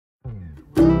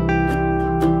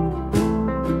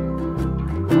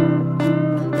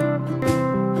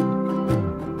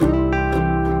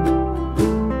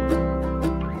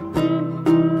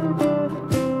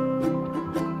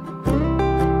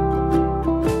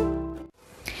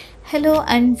Hello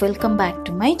and welcome back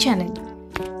to my channel.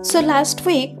 So last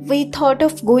week we thought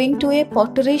of going to a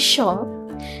pottery shop,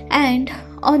 and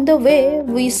on the way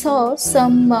we saw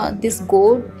some these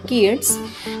goat kids,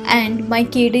 and my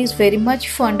kid is very much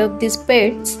fond of these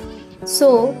pets.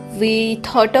 So we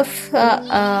thought of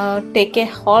take a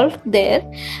halt there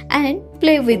and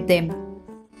play with them.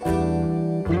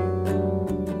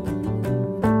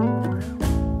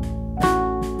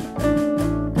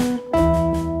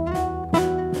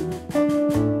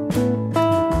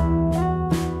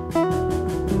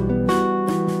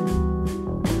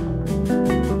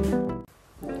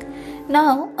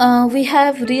 Now we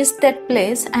have reached that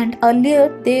place, and earlier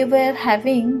they were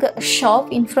having a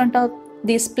shop in front of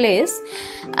this place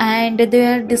and they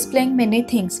were displaying many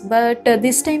things, but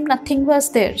this time nothing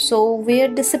was there, so we are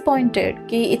disappointed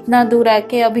कि इतना दूर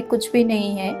आके अभी कुछ भी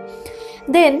नहीं है.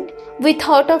 Then we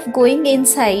thought of going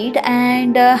inside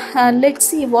and let's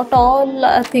see what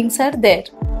all things are there.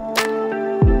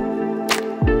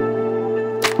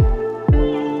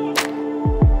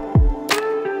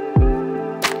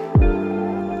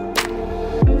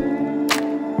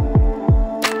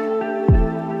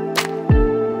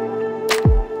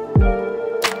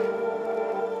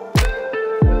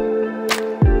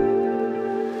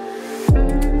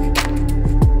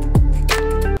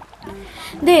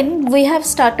 Then we have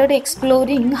started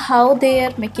exploring how they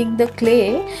are making the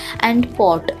clay and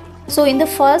pot. So in the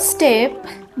first step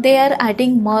they are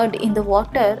adding mud in the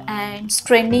water and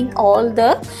straining all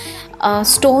the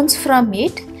stones from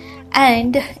it,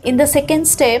 and in the second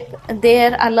step they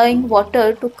are allowing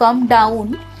water to come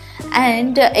down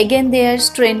and again they are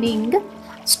straining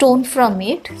stone from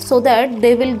it so that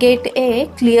they will get a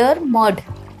clear mud.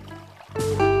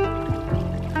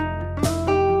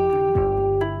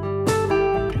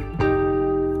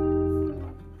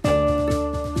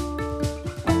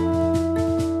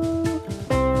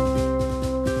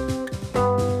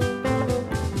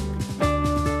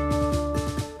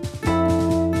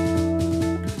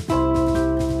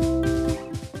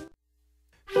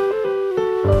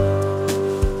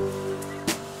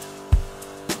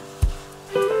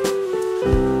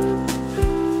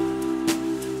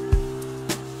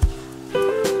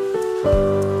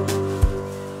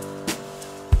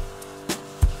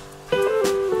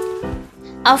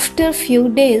 After few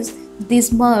days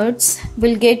these muds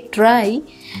will get dry,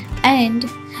 and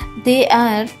they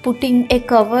are putting a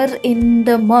cover in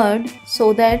the mud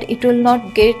so that it will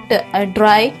not get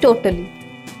dry totally.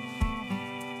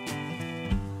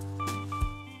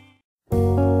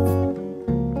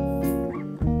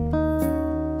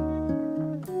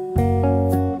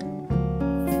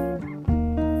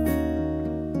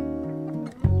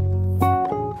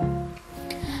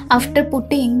 After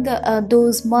putting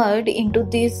those mud into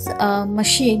this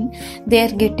machine, they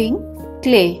are getting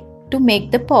clay to make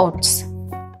the pots.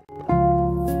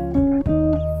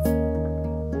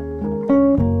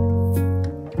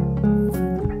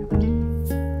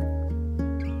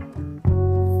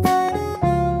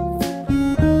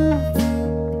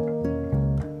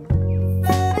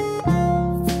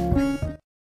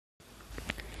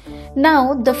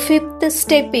 Now the fifth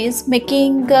step is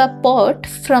making a pot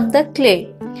from the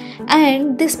clay.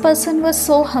 And this person was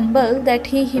so humble that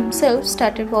he himself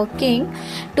started working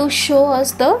to show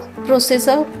us the process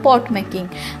of pot making,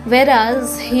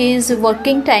 whereas his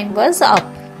working time was up.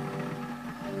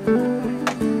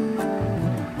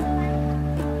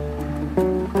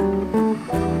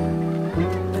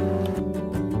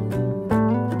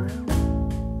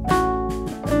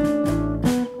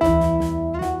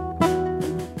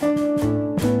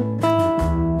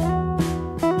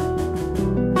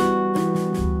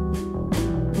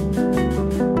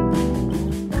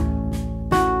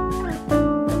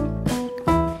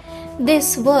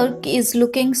 This work is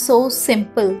looking so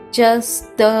simple,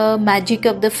 just the magic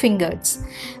of the fingers,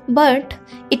 but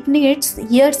it needs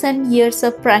years and years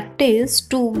of practice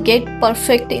to get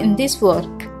perfect in this work.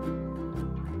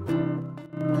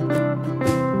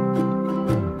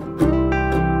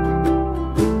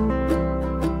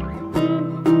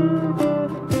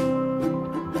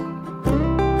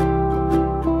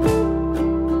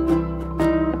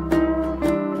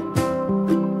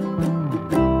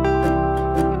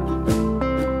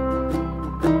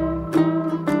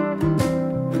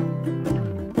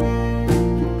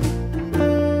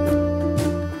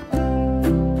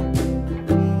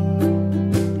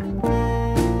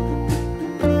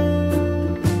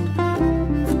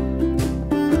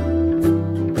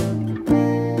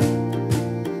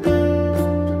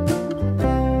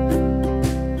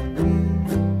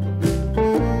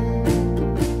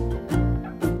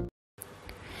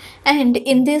 And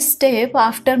in this step,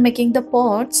 after making the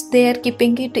pots, they are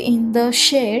keeping it in the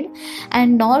shade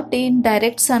and not in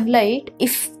direct sunlight.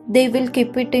 If they will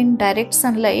keep it in direct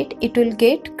sunlight, it will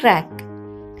get cracked.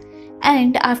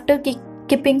 And after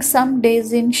keeping some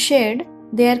days in shade,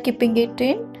 they are keeping it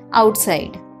in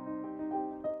outside.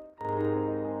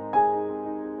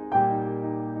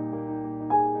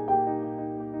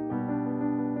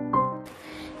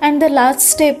 And the last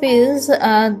step is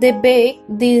they bake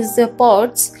these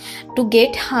pots to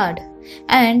get hard,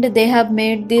 and they have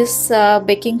made this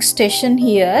baking station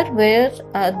here where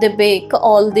they bake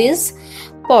all these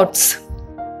pots.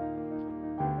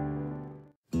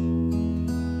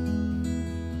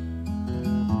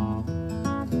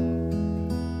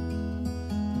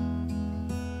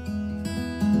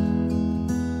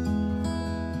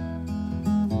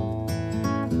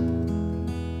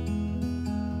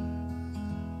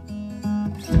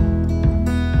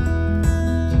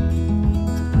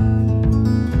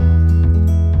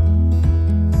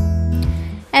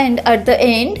 And at the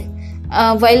end,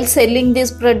 while selling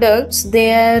these products,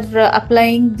 they are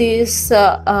applying this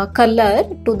color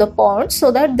to the pots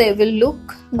so that they will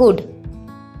look good.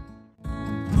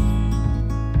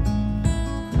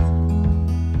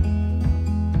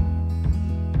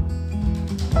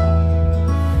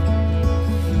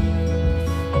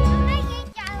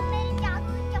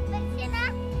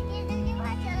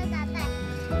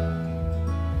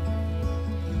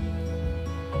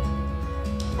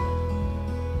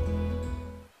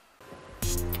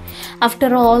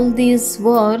 After all this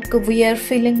work, we are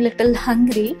feeling little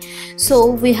hungry,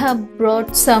 so we have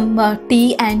brought some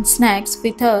tea and snacks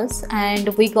with us, and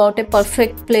we got a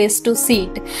perfect place to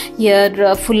sit.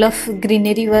 Here full of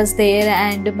greenery was there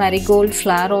and marigold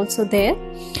flower also there,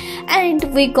 and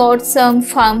we got some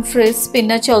farm fresh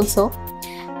spinach also.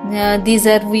 These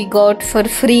are we got for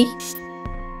free.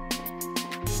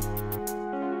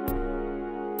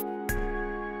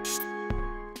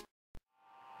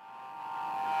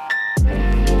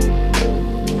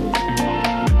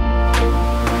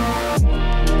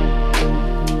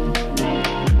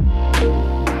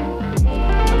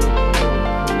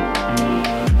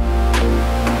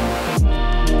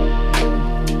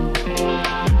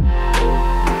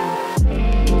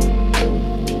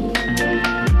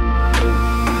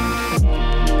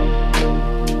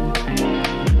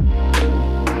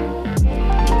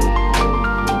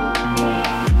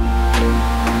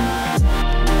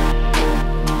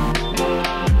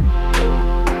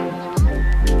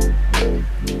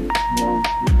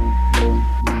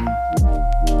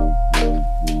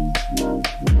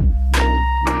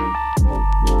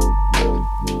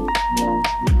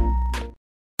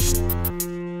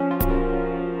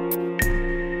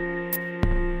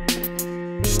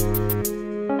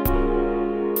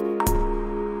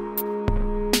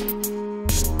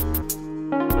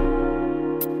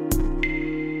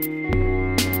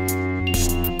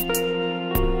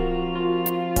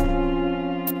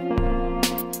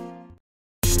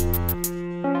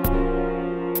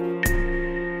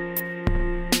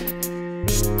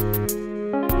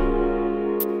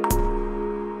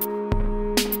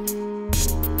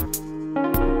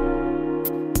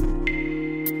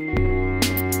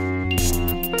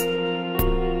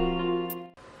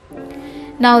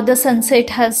 Now the sunset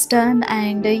has done,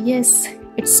 and yes,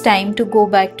 it's time to go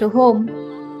back to home.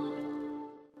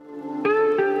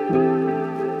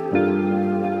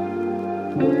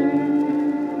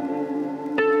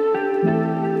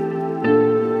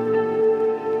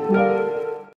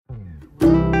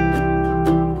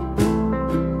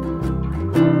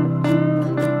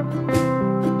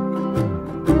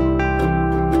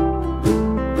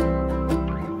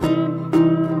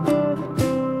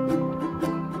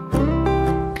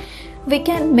 We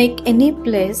can make any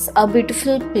place a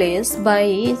beautiful place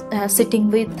by sitting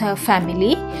with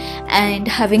family and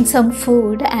having some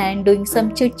food and doing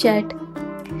some chit chat.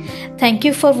 Thank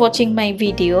you for watching my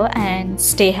video, and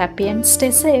stay happy and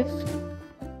stay safe.